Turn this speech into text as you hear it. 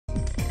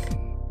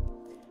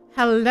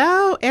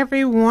Hello,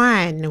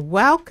 everyone.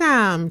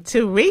 Welcome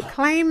to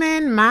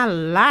Reclaiming My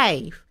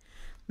Life.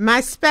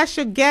 My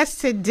special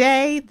guest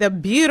today, the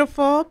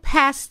beautiful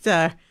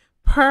Pastor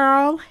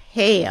Pearl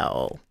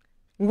Hale.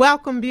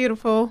 Welcome,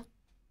 beautiful.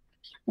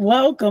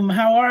 Welcome.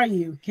 How are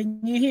you? Can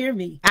you hear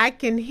me? I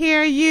can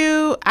hear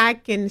you. I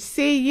can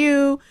see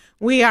you.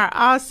 We are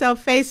also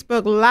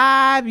Facebook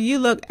Live. You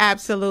look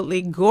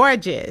absolutely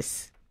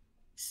gorgeous.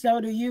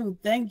 So do you.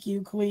 Thank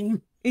you,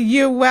 Queen.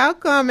 You're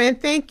welcome,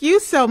 and thank you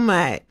so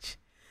much.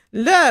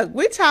 Look,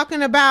 we're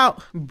talking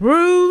about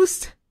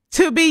bruised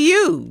to be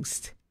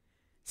used.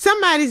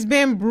 Somebody's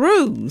been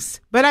bruised,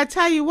 but I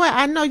tell you what,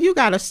 I know you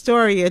got a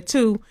story or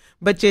two,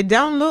 but you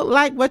don't look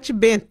like what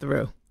you've been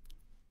through.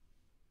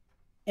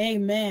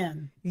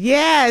 Amen.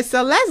 Yeah,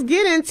 so let's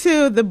get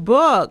into the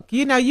book.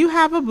 You know, you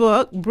have a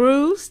book,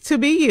 Bruised to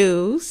be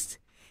Used.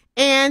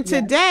 And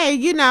today,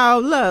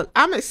 look,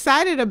 I'm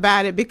excited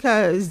about it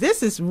because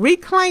this is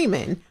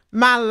reclaiming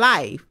my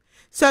life.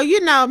 So,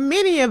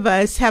 many of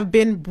us have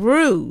been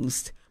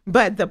bruised,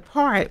 but the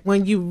part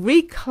when you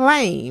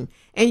reclaim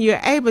and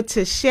you're able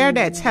to share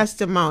that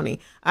testimony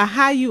of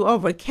how you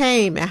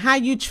overcame and how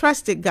you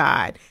trusted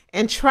God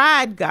and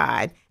tried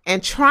God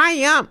and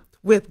triumphed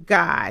with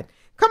God.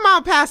 Come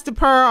on, Pastor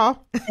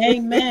Pearl.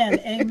 Amen.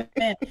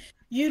 Amen.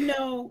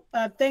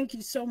 Thank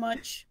you so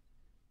much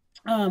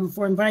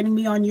for inviting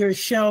me on your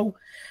show.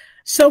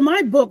 So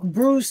my book,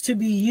 Bruised to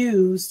be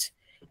Used,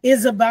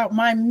 is about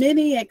my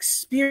many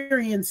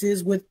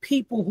experiences with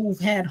people who've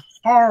had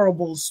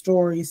horrible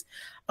stories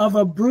of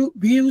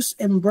abuse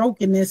and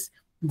brokenness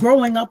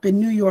growing up in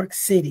New York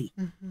City.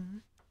 Mm-hmm.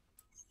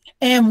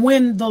 And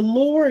when the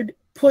Lord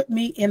put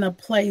me in a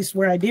place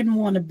where I didn't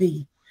want to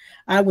be,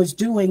 I was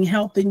doing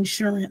health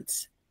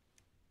insurance,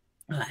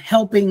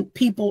 helping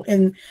people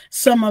in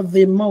some of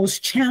the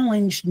most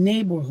challenged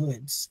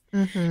neighborhoods.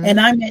 Mm-hmm. And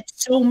I met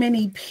so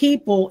many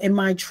people in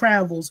my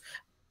travels,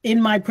 in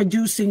my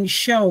producing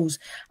shows.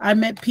 I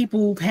met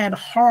people who've had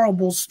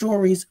horrible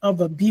stories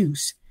of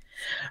abuse.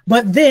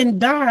 But then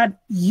God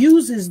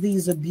uses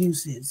these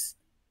abuses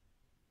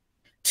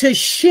to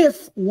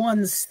shift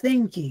one's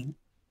thinking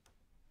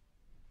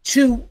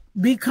to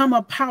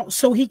become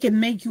so he can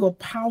make you a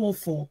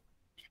powerful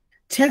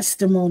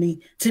testimony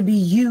to be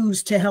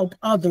used to help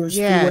others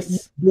through what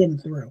you've been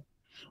through.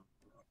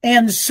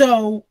 And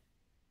so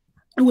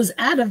it was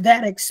out of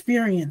that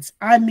experience,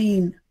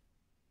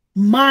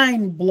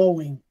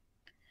 mind-blowing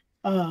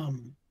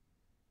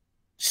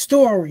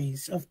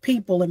stories of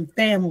people and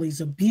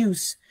families,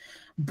 abuse,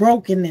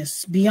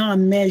 brokenness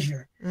beyond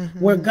measure,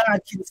 where God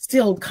can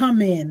still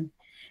come in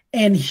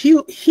and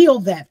heal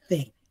that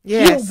thing,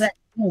 heal that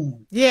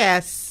wound,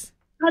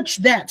 touch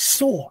that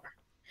sore.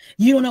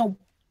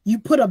 You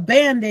put a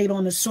Band-Aid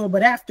on the sore,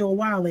 but after a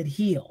while it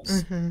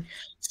heals.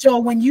 So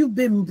when you've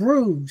been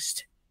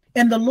bruised,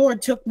 and the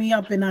Lord took me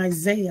up in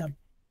Isaiah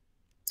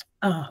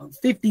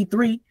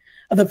 53,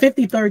 the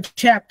 53rd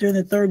chapter,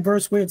 the 3rd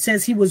verse, where it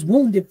says he was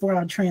wounded for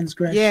our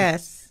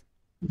transgressions,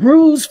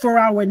 bruised for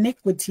our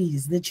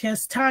iniquities. The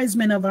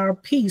chastisement of our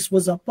peace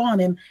was upon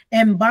him,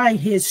 and by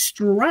his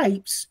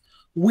stripes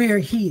we're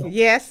healed.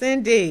 Yes,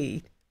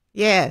 indeed.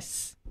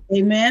 Yes.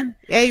 Amen.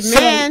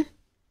 Amen. So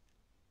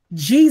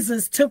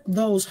Jesus took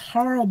those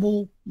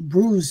horrible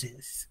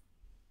bruises,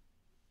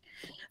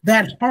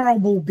 that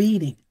horrible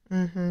beating,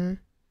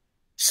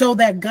 so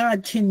that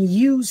God can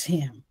use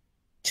him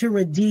to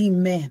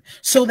redeem man,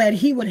 so that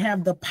he would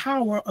have the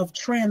power of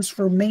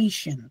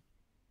transformation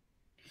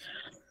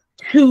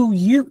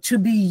to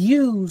be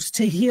used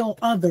to heal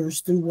others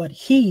through what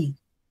he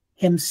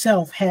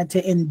himself had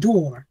to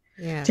endure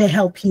to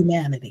help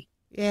humanity.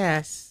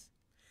 Yes.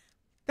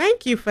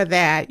 Thank you for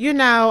that.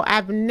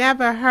 I've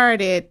never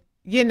heard it,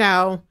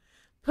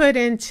 put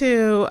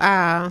into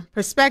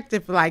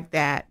perspective like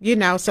that,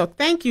 so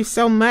thank you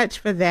so much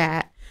for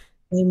that.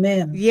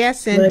 Amen.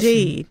 Yes,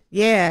 indeed.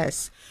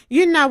 Yes.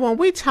 When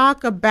we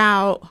talk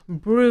about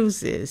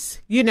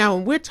bruises,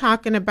 we're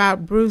talking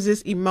about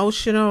bruises,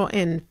 emotional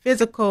and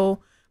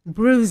physical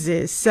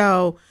bruises.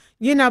 So,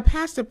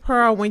 Pastor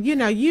Pearl, when,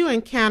 you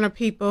encounter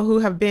people who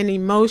have been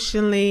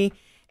emotionally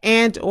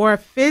and or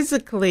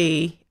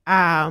physically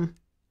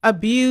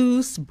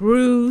abused,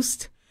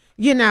 bruised,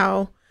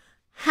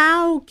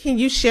 how can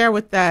you share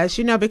with us,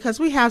 because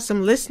we have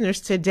some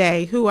listeners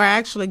today who are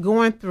actually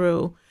going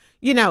through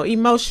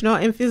emotional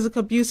and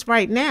physical abuse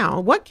right now.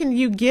 What can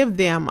you give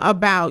them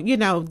about,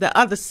 the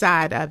other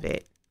side of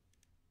it?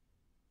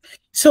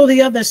 So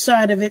the other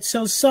side of it,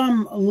 so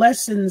some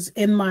lessons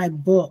in my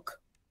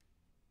book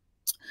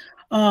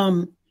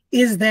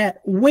is that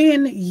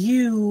when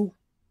you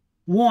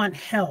want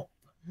help,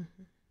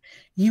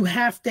 you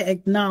have to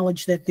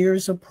acknowledge that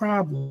there's a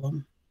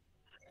problem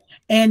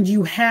and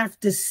you have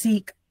to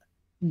seek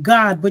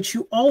God, but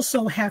you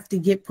also have to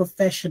get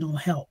professional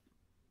help,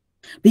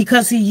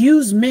 because he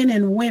used men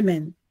and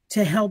women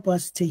to help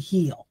us to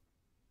heal.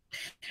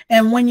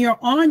 And when you're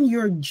on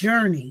your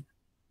journey,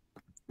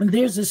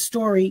 there's a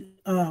story,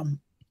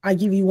 I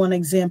give you one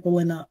example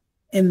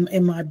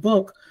in my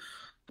book,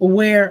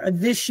 where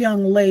this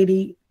young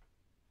lady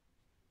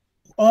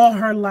all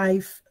her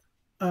life,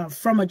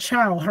 from a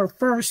child.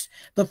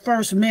 The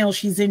first male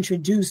she's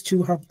introduced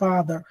to, her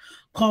father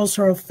calls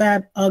her a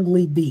fat,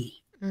 ugly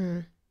bee.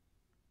 Mm.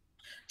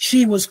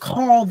 She was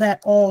called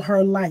that all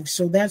her life,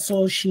 so that's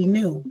all she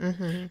knew.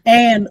 Mm-hmm.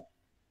 And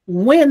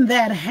when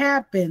that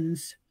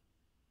happens,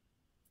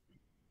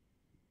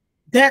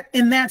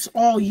 that's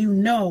all you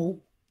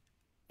know,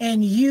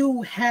 and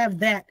you have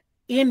that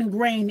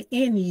ingrained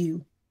in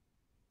you,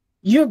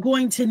 you're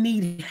going to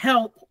need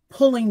help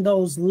pulling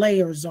those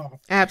layers off.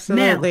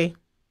 Absolutely. Now,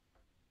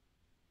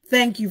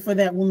 thank you for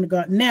that, woman of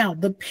God. Now,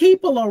 the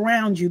people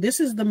around you, this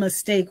is the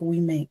mistake we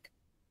make.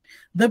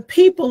 The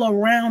people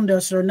around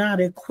us are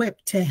not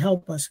equipped to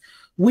help us.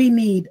 We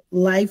need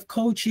life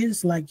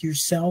coaches like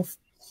yourself.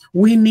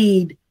 We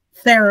need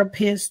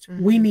therapists.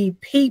 Mm-hmm. We need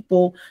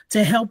people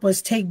to help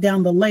us take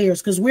down the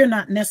layers, because we're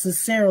not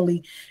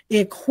necessarily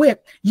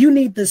equipped. You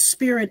need the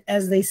spirit,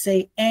 as they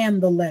say,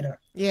 and the letter.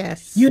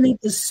 Yes. You need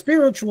the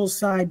spiritual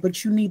side,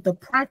 but you need the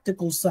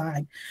practical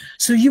side,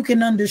 so you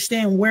can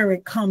understand where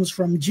it comes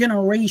from.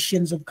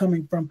 Generations of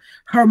coming from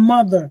her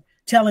mother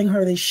telling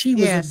her that she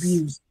was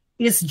abused.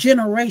 It's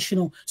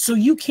generational. So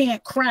you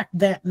can't crack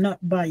that nut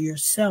by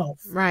yourself.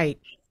 Right.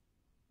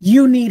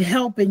 You need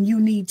help, and you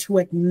need to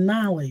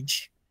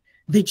acknowledge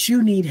that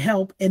you need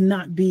help and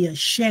not be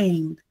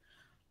ashamed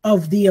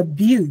of the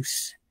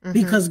abuse, mm-hmm.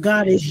 because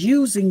God is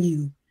using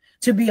you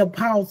to be a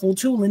powerful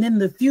tool. And in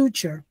the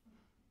future,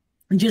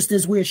 just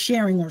as we're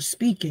sharing or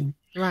speaking,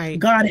 right,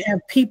 God have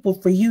people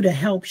for you to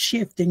help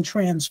shift and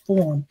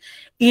transform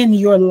in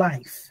your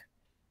life,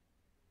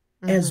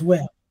 mm-hmm. as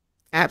well.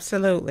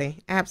 Absolutely.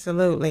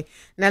 Absolutely.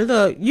 Now,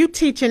 look, you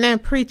teaching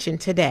and preaching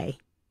today.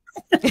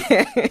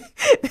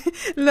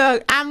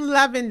 Look, I'm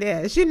loving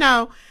this,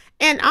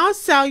 and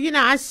also,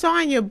 I saw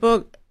in your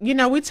book,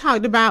 we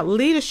talked about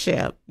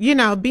leadership,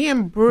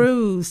 being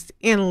bruised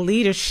in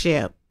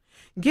leadership.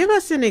 Give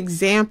us an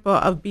example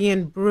of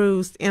being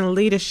bruised in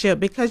leadership,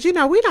 because,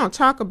 we don't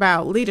talk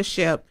about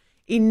leadership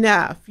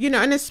enough,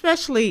 and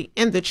especially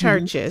in the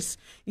churches,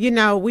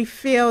 mm-hmm. We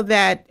feel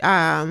that,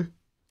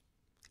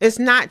 it's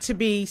not to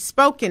be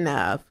spoken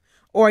of,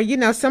 or,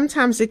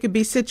 sometimes it could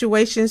be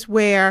situations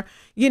where,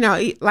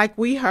 like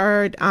we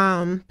heard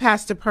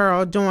Pastor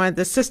Pearl doing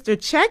the sister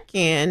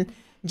check-in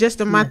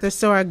just a month or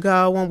so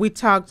ago, when we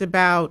talked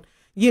about,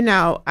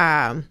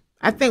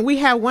 I think we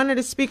had one of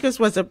the speakers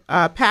was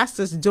a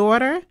pastor's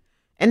daughter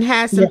and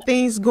had some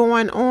things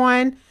going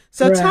on.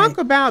 So talk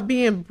about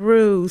being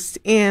bruised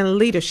in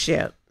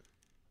leadership.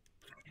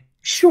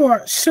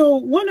 Sure. So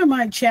one of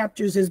my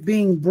chapters is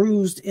being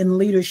bruised in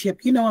leadership.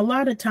 A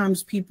lot of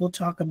times people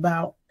talk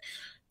about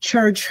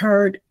church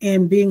hurt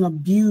and being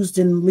abused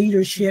in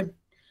leadership.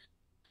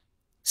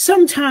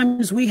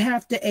 Sometimes we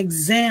have to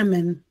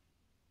examine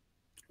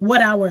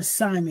what our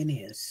assignment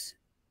is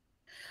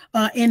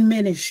in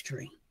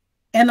ministry.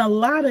 And a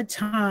lot of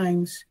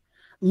times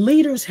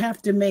leaders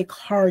have to make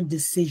hard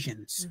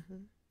decisions,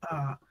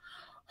 mm-hmm.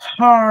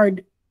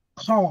 Hard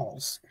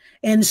calls.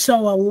 And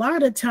so a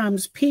lot of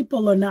times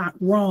people are not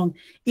wrong.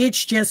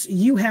 It's just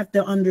you have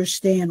to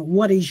understand,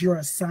 what is your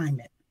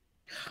assignment?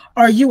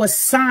 Are you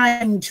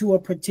assigned to a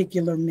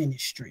particular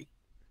ministry?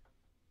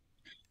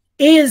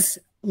 Is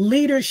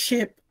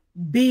leadership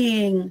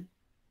being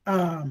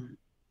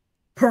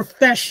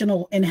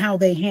professional in how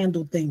they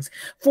handle things?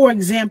 For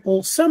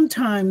example,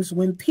 sometimes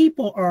when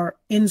people are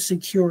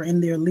insecure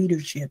in their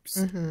leaderships,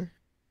 mm-hmm.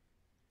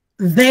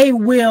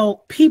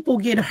 People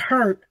get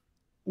hurt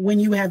when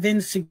you have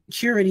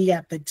insecurity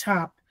at the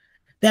top.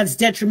 That's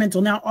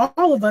detrimental. Now,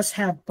 all of us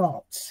have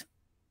faults.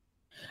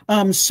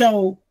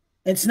 So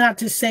it's not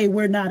to say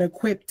we're not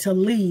equipped to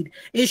lead.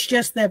 It's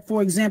just that,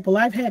 for example,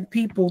 I've had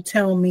people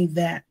tell me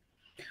that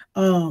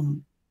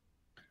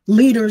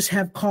leaders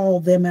have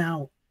called them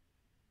out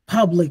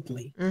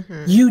publicly.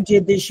 Mm-hmm. You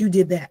did this, you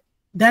did that.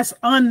 That's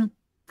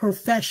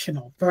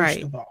unprofessional,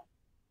 first of all.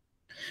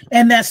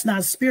 And that's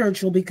not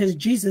spiritual, because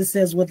Jesus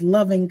says, with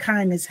loving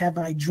kindness have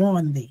I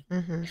drawn thee.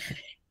 Mm-hmm.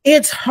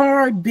 It's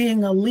hard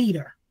being a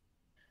leader.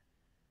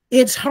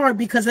 It's hard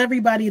because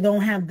everybody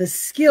don't have the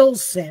skill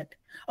set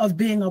of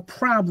being a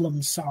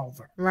problem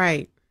solver.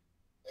 Right.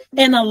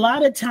 And a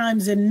lot of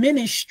times in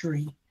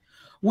ministry,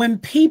 when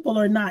people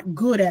are not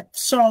good at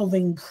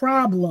solving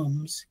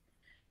problems,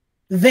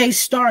 they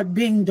start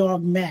being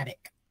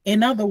dogmatic.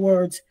 In other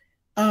words,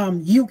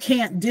 you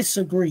can't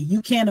disagree.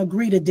 You can't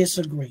agree to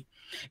disagree.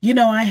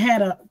 I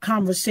had a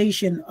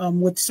conversation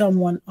with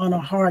someone on a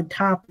hard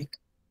topic,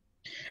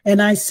 and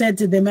I said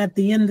to them, at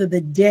the end of the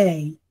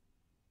day,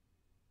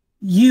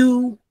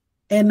 you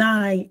and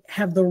I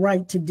have the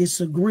right to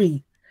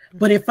disagree.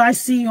 But if I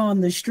see you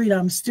on the street,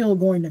 I'm still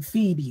going to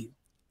feed you.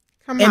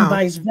 And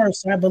vice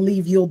versa. I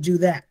believe you'll do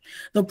that.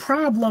 The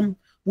problem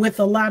with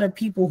a lot of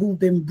people who've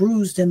been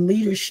bruised in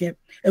leadership,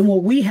 and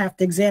what we have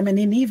to examine,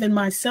 and even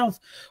myself,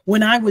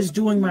 when I was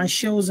doing my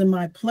shows and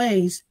my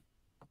plays,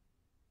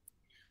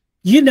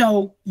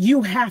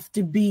 you have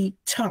to be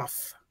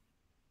tough.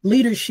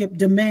 Leadership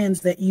demands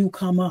that you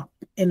come up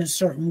in a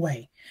certain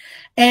way.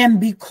 And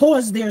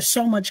because there's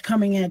so much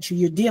coming at you,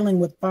 you're dealing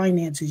with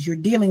finances, you're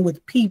dealing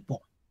with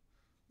people.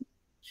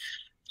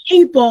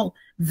 People,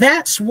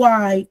 that's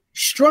why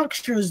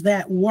structures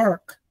that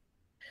work,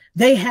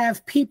 they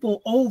have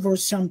people over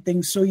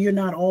something, so you're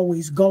not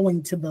always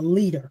going to the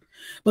leader.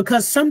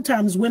 Because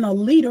sometimes when a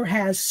leader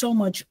has so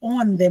much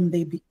on them,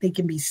 they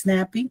can be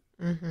snappy,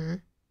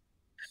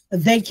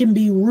 they can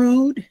be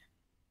rude,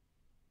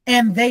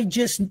 and they're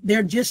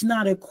just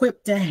not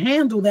equipped to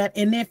handle that.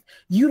 And if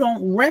you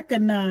don't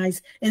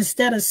recognize,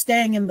 instead of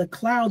staying in the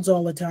clouds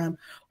all the time,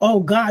 oh,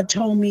 God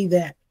told me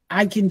that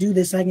I can do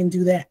this, I can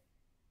do that.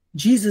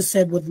 Jesus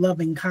said, with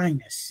loving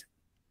kindness.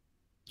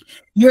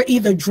 You're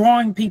either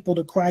drawing people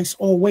to Christ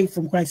or away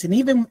from Christ. And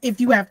even if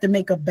you have to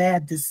make a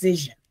bad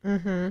decision,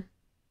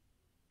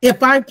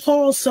 if I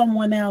call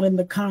someone out in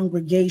the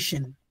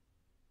congregation,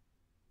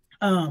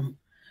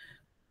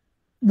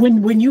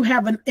 when you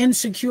have an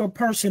insecure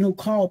person who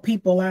call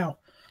people out,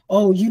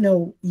 oh,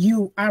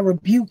 I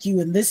rebuke you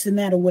and this and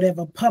that or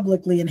whatever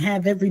publicly, and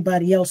have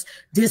everybody else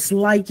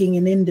disliking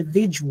an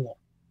individual.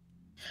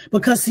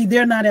 Because, see,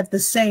 they're not at the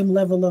same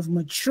level of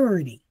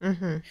maturity.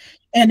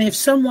 And if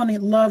someone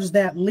loves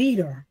that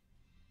leader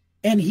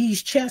and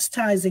he's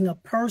chastising a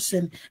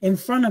person in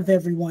front of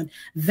everyone,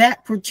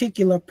 that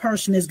particular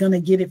person is going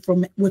to get it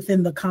from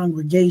within the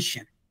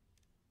congregation.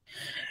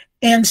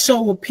 And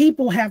so what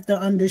people have to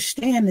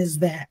understand is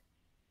that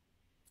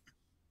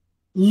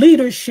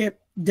leadership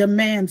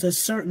demands a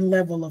certain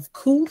level of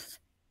couth.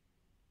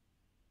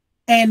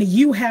 And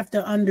you have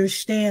to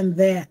understand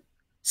that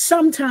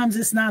sometimes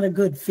it's not a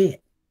good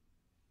fit.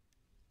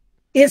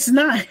 It's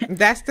not.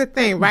 That's the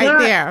thing right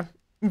there.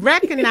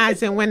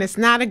 Recognizing when it's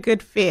not a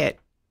good fit.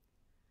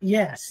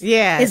 Yes.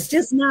 Yes. It's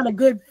just not a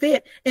good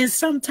fit. And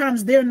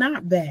sometimes they're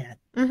not bad.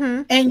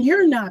 And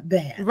you're not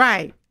bad.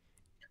 Right.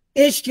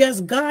 It's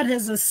just God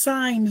has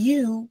assigned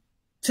you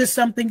to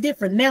something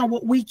different. Now,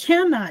 what we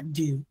cannot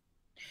do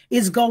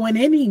is go in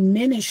any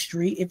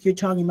ministry, if you're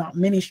talking about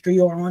ministry,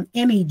 or on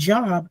any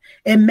job,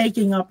 and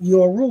making up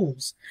your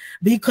rules,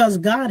 because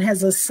God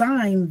has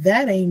assigned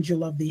that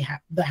angel of the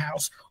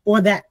house or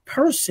that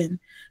person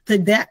to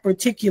that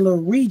particular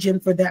region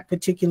for that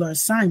particular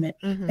assignment.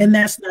 And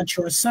that's not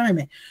your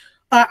assignment.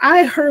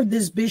 I heard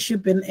this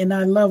bishop, and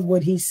I love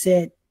what he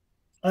said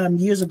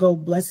years ago,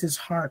 bless his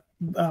heart,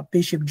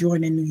 Bishop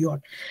Jordan in New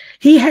York.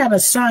 He had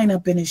a sign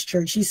up in his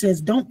church. He says,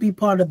 don't be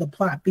part of the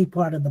plot, be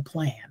part of the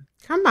plan.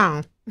 Come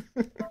on.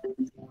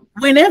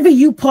 Whenever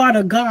you part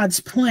of God's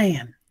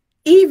plan,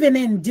 even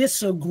in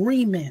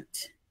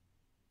disagreement,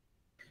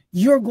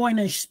 you're going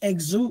to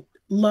exude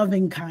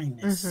loving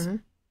kindness.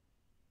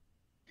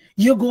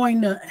 You're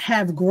going to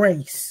have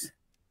grace.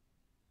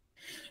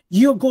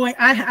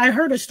 I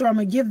heard a story. I'm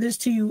going to give this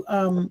to you,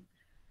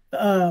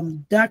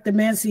 Dr.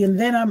 Mancy, and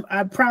then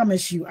I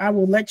promise you, I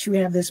will let you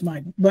have this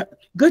mic. But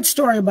good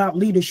story about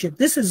leadership.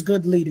 This is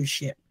good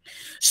leadership.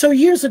 So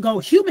years ago,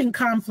 human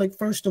conflict,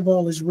 first of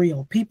all, is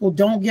real. People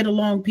don't get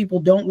along. People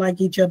don't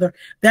like each other.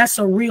 That's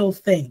a real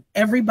thing.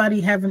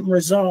 Everybody haven't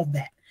resolved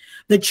that.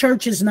 The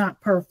church is not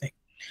perfect.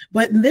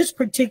 But in this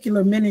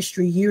particular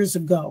ministry years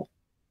ago,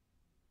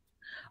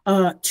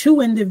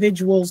 two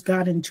individuals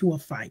got into a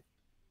fight,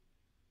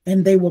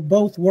 and they were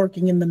both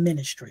working in the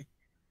ministry.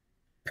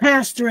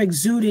 Pastor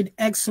exuded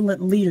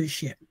excellent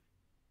leadership.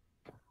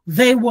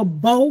 They were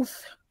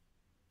both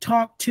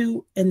talked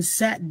to and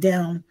sat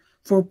down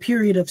for a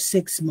period of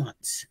 6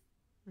 months.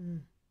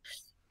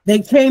 They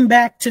came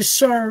back to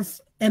serve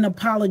and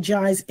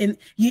apologize. And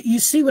you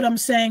see what I'm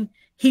saying?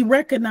 He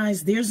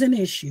recognized there's an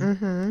issue.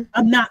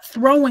 I'm not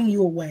throwing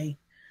you away,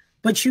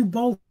 but you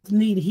both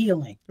need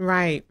healing.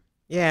 Right.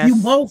 Yes. You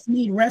both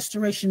need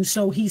restoration.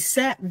 So he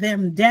sat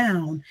them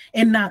down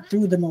and not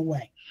threw them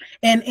away.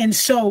 And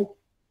so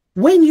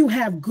when you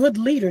have good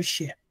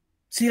leadership,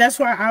 see, that's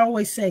why I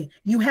always say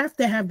you have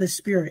to have the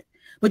spirit,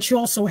 but you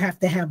also have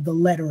to have the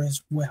letter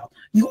as well.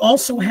 You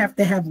also have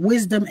to have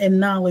wisdom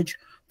and knowledge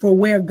for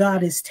where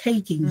God is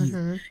taking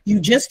you. You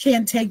just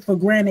can't take for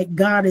granted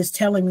God is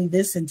telling me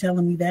this and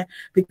telling me that,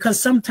 because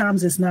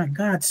sometimes it's not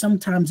God.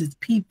 Sometimes it's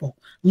people.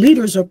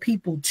 Leaders are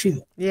people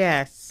too.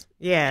 Yes.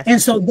 Yes.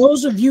 And so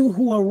those of you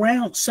who are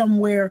around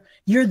somewhere,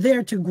 you're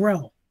there to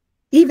grow.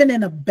 Even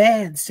in a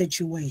bad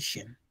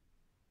situation,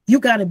 you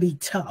got to be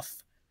tough.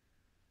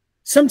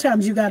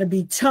 Sometimes you got to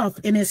be tough,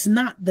 and it's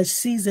not the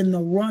season to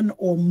run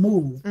or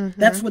move.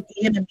 That's what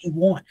the enemy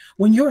wants.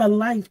 When you're a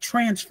life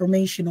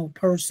transformational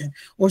person,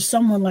 or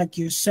someone like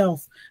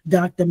yourself,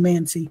 Dr.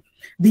 Mancy,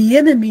 the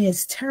enemy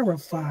is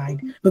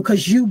terrified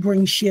because you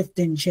bring shift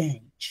and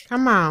change.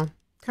 Come on.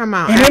 Come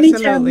on. And Absolutely.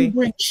 anytime you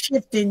bring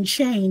shift and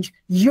change,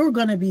 you're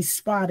going to be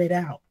spotted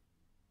out.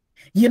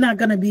 You're not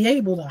going to be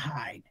able to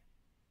hide.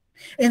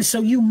 And so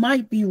you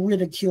might be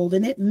ridiculed,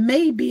 and it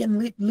may be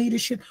in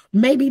leadership,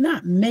 maybe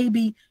not,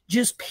 maybe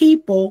just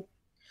people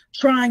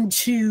trying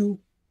to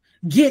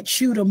get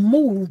you to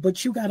move,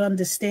 but you got to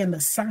understand the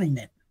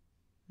assignment.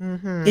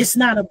 It's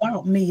not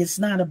about me. It's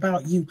not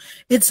about you.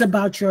 It's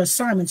about your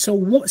assignment.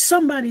 So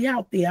somebody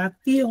out there, I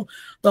feel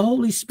the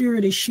Holy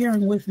Spirit is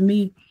sharing with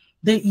me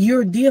that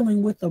you're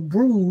dealing with a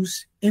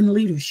bruise in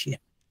leadership.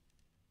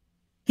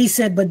 He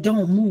said, but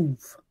don't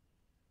move.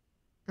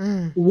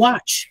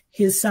 Watch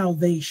his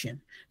salvation.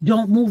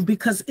 Don't move,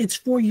 because it's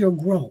for your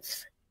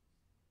growth.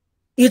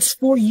 It's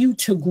for you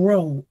to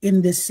grow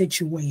in this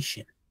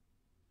situation.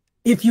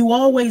 If you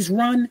always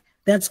run,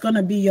 that's going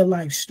to be your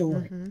life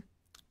story. Mm-hmm.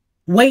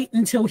 Wait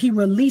until he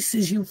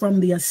releases you from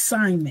the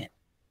assignment.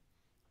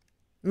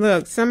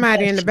 Look,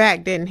 somebody in the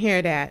back didn't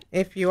hear that.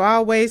 If you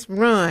always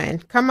run,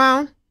 come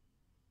on.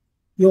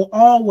 You'll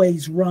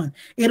always run.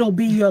 It'll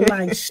be your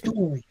life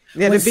story.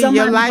 It'll be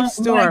your life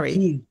story.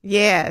 Like you,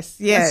 yes,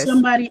 yes.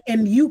 Somebody,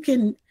 and you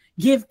can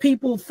give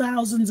people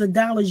thousands of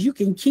dollars. You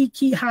can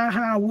kiki, ha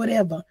ha,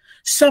 whatever.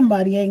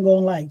 Somebody ain't gonna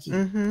like you.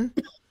 Mm-hmm.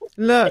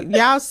 Look,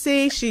 y'all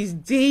see, she's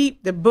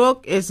deep. The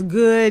book is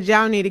good.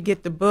 Y'all need to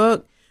get the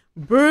book.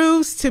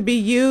 Bruised to be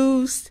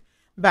Used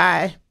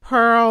by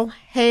Pearl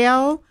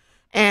Hale.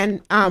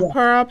 And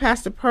Pearl,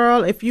 Pastor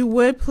Pearl, if you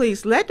would,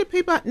 please let the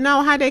people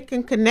know how they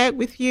can connect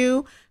with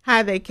you,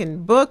 how they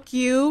can book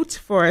you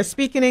for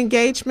speaking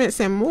engagements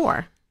and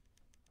more.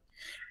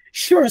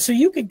 Sure. So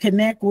you can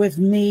connect with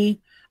me.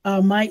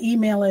 My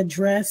email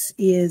address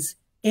is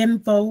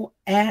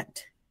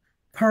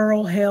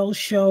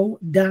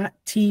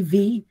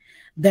info@pearlhaleshow.tv.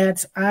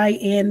 That's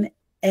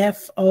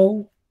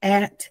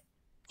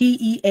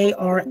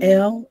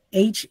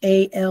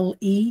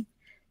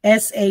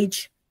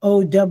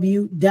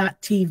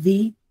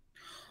info@pearlhaleshow.tv,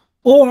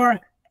 or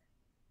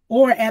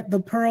at the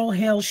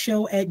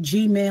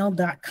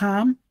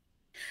pearlhaleshow@gmail.com.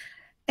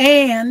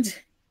 And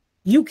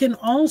you can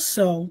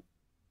also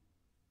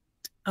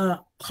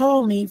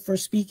call me for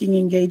speaking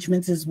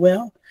engagements as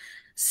well,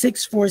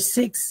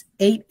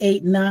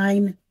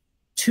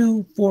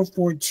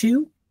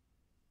 646-889-2442.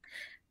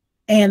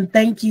 And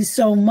thank you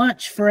so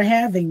much for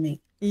having me.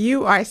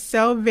 You are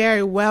so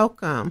very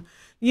welcome.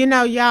 You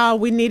know, y'all,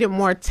 we needed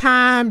more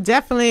time,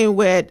 definitely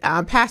with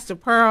Pastor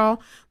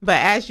Pearl. But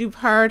as you've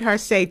heard her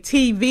say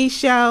TV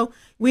show,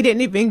 we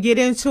didn't even get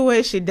into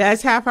it. She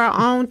does have her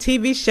own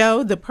TV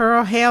show, The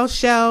Pearl Hale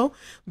Show.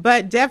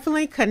 But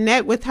definitely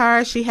connect with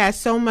her. She has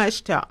so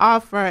much to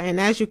offer.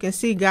 And as you can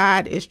see,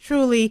 God is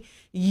truly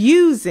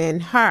using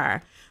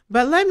her.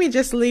 But let me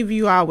just leave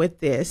you all with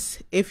this.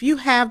 If you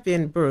have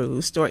been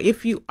bruised, or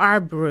if you are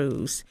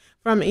bruised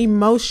from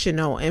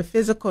emotional and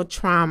physical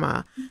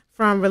trauma,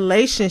 from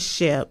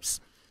relationships,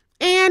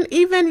 and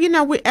even, you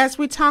know, as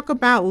we talk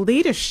about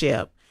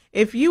leadership,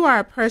 if you are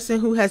a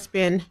person who has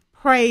been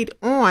prayed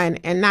on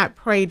and not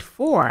prayed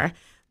for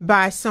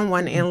by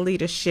someone in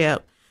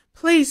leadership,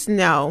 please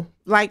know,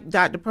 like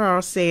Dr.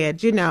 Pearl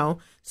said, you know,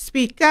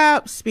 speak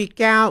up,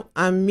 speak out,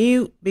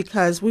 unmute,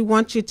 because we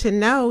want you to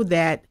know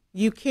that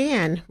you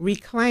can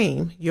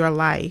reclaim your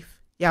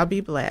life. Y'all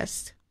be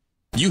blessed.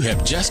 You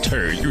have just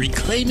heard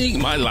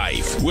Reclaiming My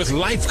Life with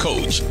life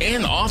coach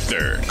and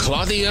author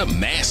Claudia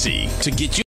Massey. To get you